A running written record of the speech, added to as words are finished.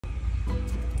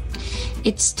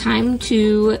it's time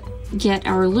to get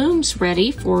our looms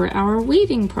ready for our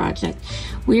weaving project.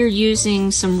 We're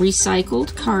using some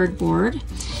recycled cardboard,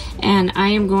 and I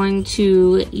am going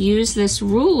to use this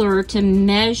ruler to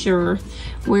measure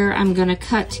where I'm going to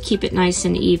cut to keep it nice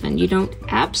and even. You don't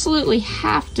absolutely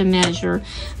have to measure,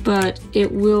 but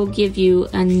it will give you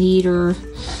a neater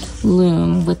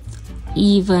loom with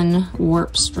even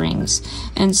warp strings.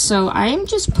 And so I'm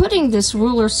just putting this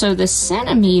ruler, so the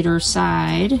centimeter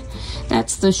side,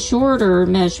 that's the shorter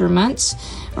measurements,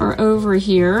 are over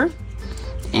here,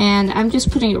 and I'm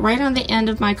just putting it right on the end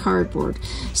of my cardboard.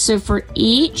 So for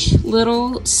each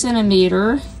little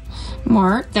centimeter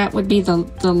mark, that would be the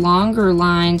longer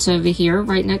lines over here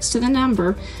right next to the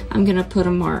number, I'm going to put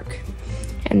a mark.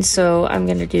 And so I'm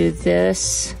going to do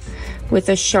this with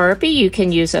a Sharpie. You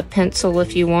can use a pencil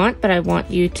if you want, but I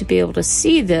want you to be able to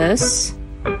see this.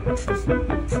 And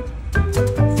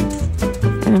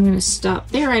I'm going to stop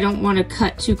there. I don't want to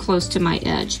cut too close to my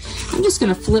edge. I'm just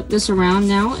going to flip this around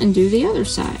now and do the other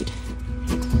side.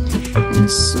 And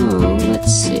so,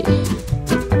 let's see.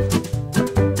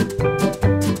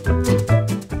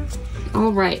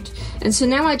 All right, and so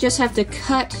now I just have to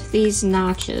cut these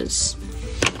notches.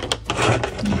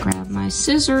 I'll grab my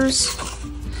scissors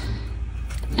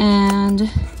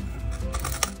and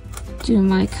do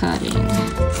my cutting.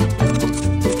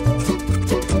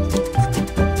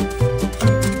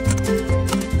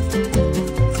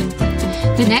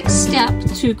 The next step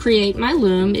to create my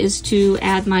loom is to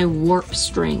add my warp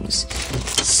strings.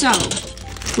 So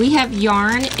we have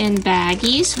yarn in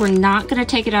baggies. We're not going to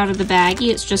take it out of the baggie.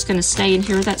 It's just going to stay in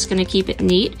here. That's going to keep it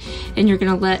neat. And you're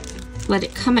going to let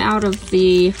it come out of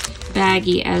the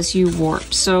baggie as you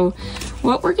warp. So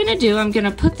what we're going to do, I'm going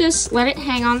to put this, let it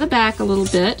hang on the back a little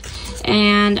bit,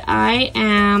 and I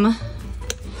am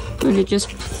going to just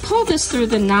pull this through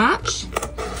the notch,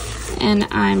 and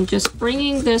I'm just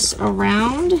bringing this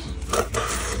around.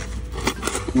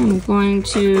 I'm going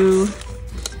to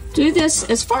do this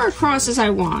as far across as I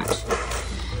want.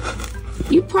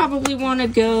 You probably want to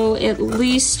go at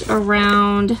least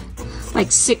around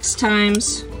like 6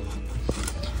 times,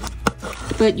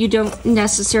 but you don't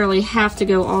necessarily have to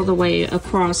go all the way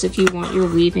across if you want your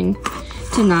weaving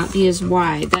to not be as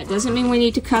wide. That doesn't mean we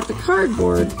need to cut the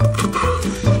cardboard.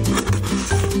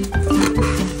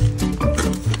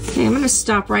 Okay, I'm going to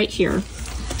stop right here.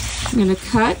 I'm going to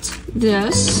cut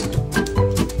this,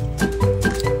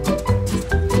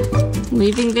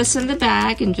 leaving this in the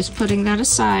bag and just putting that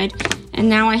aside. And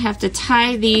now I have to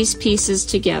tie these pieces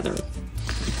together.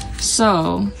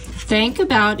 So think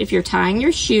about if you're tying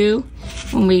your shoe,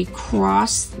 when we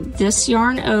cross this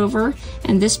yarn over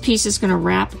and this piece is going to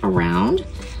wrap around,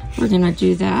 we're going to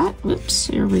do that. Whoops,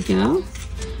 here we go.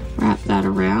 Wrap that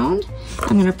around.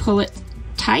 I'm going to pull it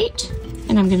tight,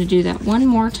 and I'm going to do that one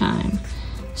more time.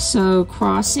 So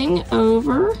crossing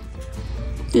over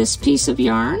this piece of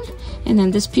yarn, and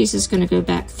then this piece is going to go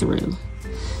back through.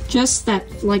 Just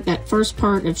that, like that first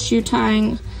part of shoe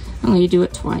tying, only you do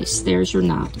it twice. There's your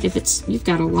knot. If you've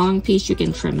got a long piece, you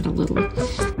can trim it a little.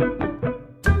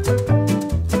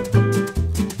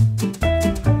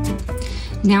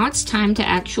 Now it's time to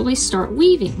actually start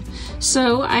weaving.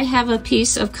 So I have a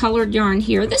piece of colored yarn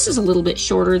here. This is a little bit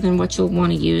shorter than what you'll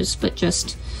want to use, but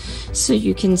just so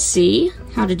you can see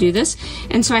how to do this.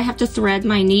 And so I have to thread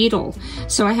my needle.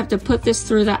 So I have to put this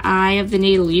through the eye of the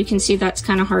needle. You can see that's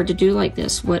kind of hard to do like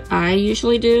this. What I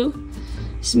usually do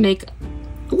is make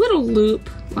a little loop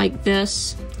like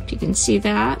this, if you can see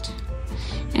that.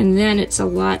 And then it's a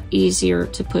lot easier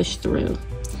to push through.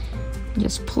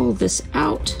 Just pull this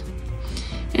out.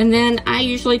 And then I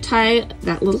usually tie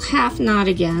that little half knot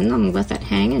again. I'm gonna let that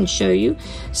hang and show you.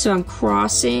 So I'm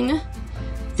crossing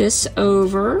this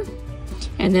over,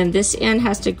 and then this end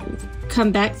has to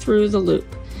come back through the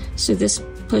loop. So this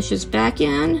pushes back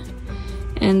in,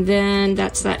 and then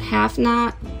that's that half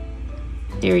knot.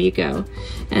 There you go.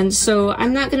 And so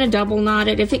I'm not going to double knot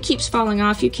it. If it keeps falling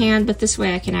off, you can, but this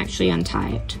way I can actually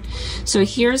untie it. So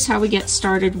here's how we get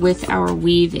started with our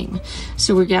weaving.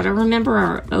 So we got to remember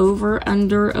our over,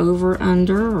 under, over,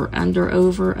 under, or under,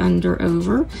 over, under,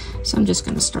 over. So I'm just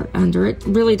going to start under. It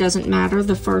really doesn't matter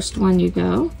the first one you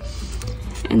go.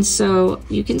 And so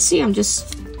you can see I'm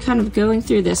just kind of going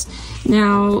through this.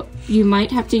 Now you might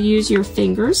have to use your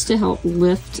fingers to help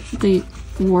lift the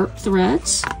warp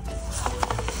threads.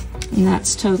 And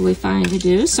that's totally fine to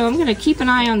do. So I'm going to keep an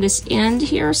eye on this end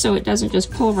here so it doesn't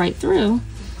just pull right through.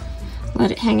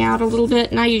 Let it hang out a little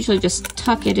bit, and I usually just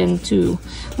tuck it into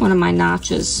one of my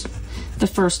notches the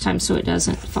first time so it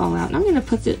doesn't fall out. And I'm going to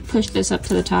push this up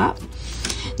to the top.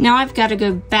 Now I've got to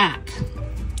go back.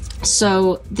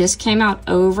 So this came out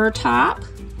over top,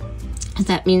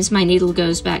 that means my needle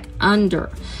goes back under.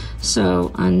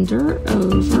 So under,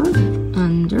 over,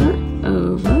 under,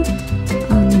 over,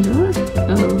 under,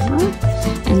 over.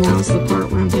 And now's the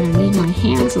part where I'm going to need my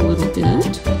hands a little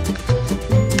bit.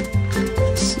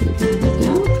 Let's see, there we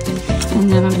go.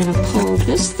 And then I'm going to pull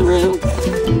this through.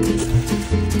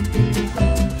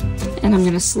 And I'm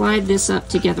going to slide this up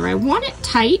together. I want it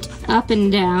tight up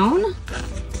and down,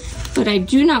 but I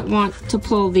do not want to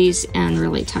pull these in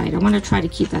really tight. I want to try to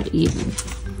keep that even.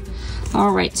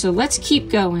 All right, so let's keep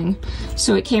going.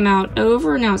 So it came out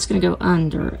over, now it's gonna go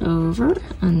under, over,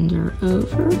 under,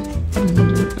 over,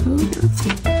 under, over,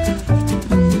 under,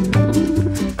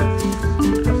 over,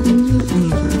 under,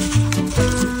 over.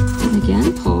 And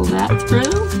again, pull that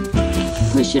through,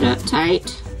 push it up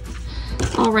tight.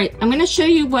 All right, I'm gonna show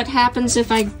you what happens if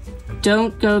I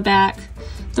don't go back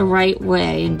the right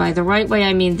way. And by the right way,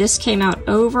 I mean this came out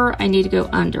over, I need to go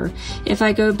under. If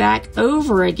I go back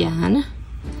over again,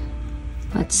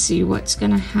 let's see what's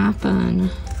gonna happen.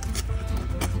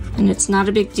 And it's not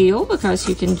a big deal because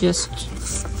you can just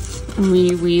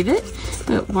reweave it,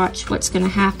 but watch what's gonna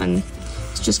happen.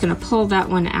 It's just gonna pull that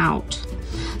one out.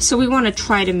 So we wanna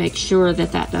try to make sure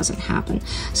that that doesn't happen.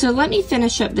 So let me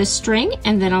finish up this string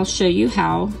and then I'll show you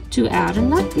how to add a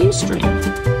new string.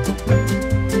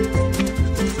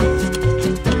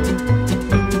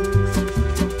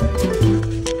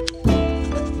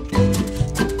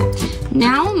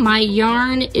 Now my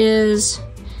yarn is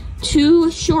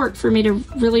too short for me to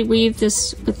really weave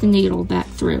this with the needle back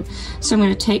through. So I'm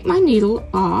going to take my needle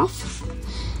off.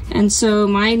 And so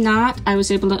my knot I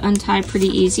was able to untie pretty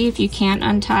easy. If you can't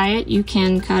untie it, you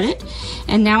can cut it.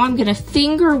 And now I'm going to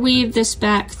finger weave this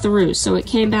back through. So it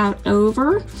came out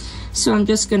over. So I'm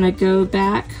just going to go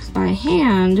back by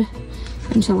hand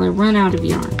until I run out of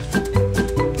yarn.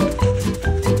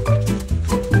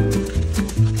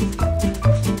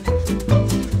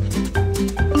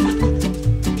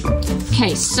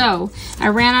 Okay, so I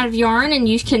ran out of yarn and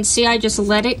you can see I just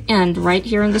let it end right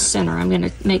here in the center. I'm going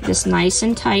to make this nice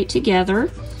and tight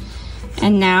together.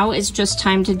 And now it's just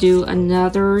time to do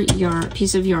another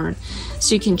piece of yarn.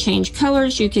 So you can change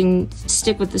colors, you can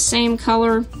stick with the same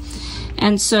color.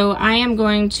 And so I am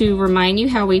going to remind you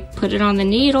how we put it on the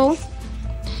needle,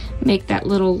 make that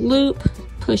little loop,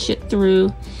 push it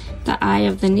through the eye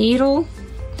of the needle,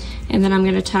 and then I'm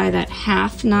going to tie that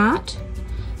half knot.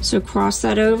 So cross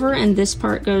that over and this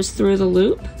part goes through the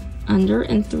loop, under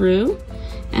and through,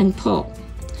 and pull.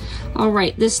 All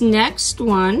right, this next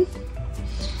one,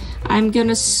 I'm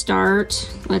gonna start,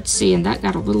 let's see, and that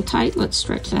got a little tight, let's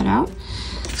stretch that out.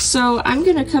 So I'm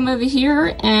gonna come over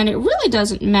here and it really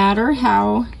doesn't matter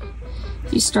how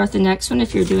you start the next one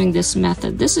if you're doing this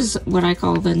method. This is what I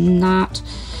call the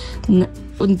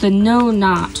no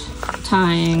knot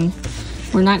tying.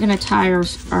 We're not going to tie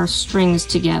our strings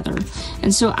together.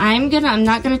 And so I'm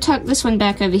not going to tuck this one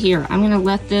back over here. I'm going to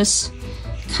let this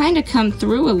kind of come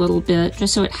through a little bit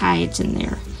just so it hides in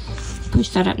there. Push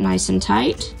that up nice and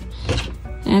tight.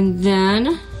 And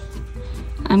then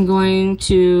I'm going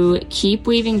to keep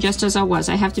weaving just as I was.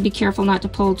 I have to be careful not to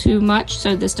pull too much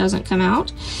so this doesn't come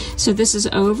out. So this is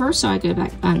over, so I go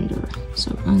back under.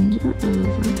 So under, over,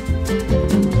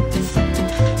 over.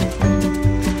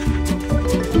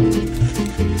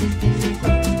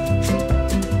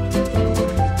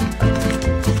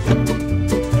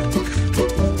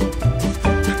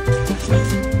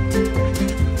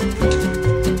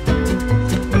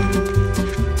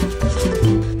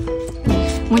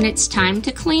 When it's time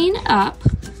to clean up,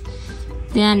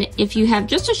 then if you have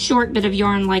just a short bit of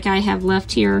yarn like I have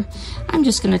left here, I'm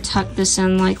just going to tuck this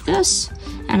in like this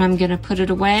and I'm going to put it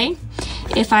away.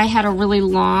 If I had a really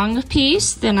long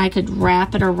piece, then I could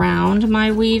wrap it around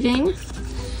my weaving.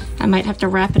 I might have to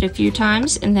wrap it a few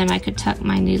times and then I could tuck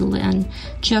my needle in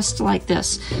just like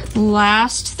this.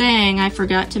 Last thing I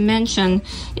forgot to mention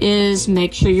is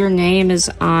make sure your name is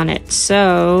on it.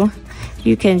 So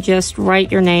you can just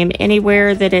write your name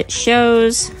anywhere that it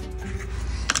shows.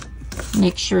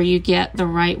 Make sure you get the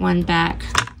right one back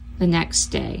the next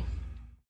day.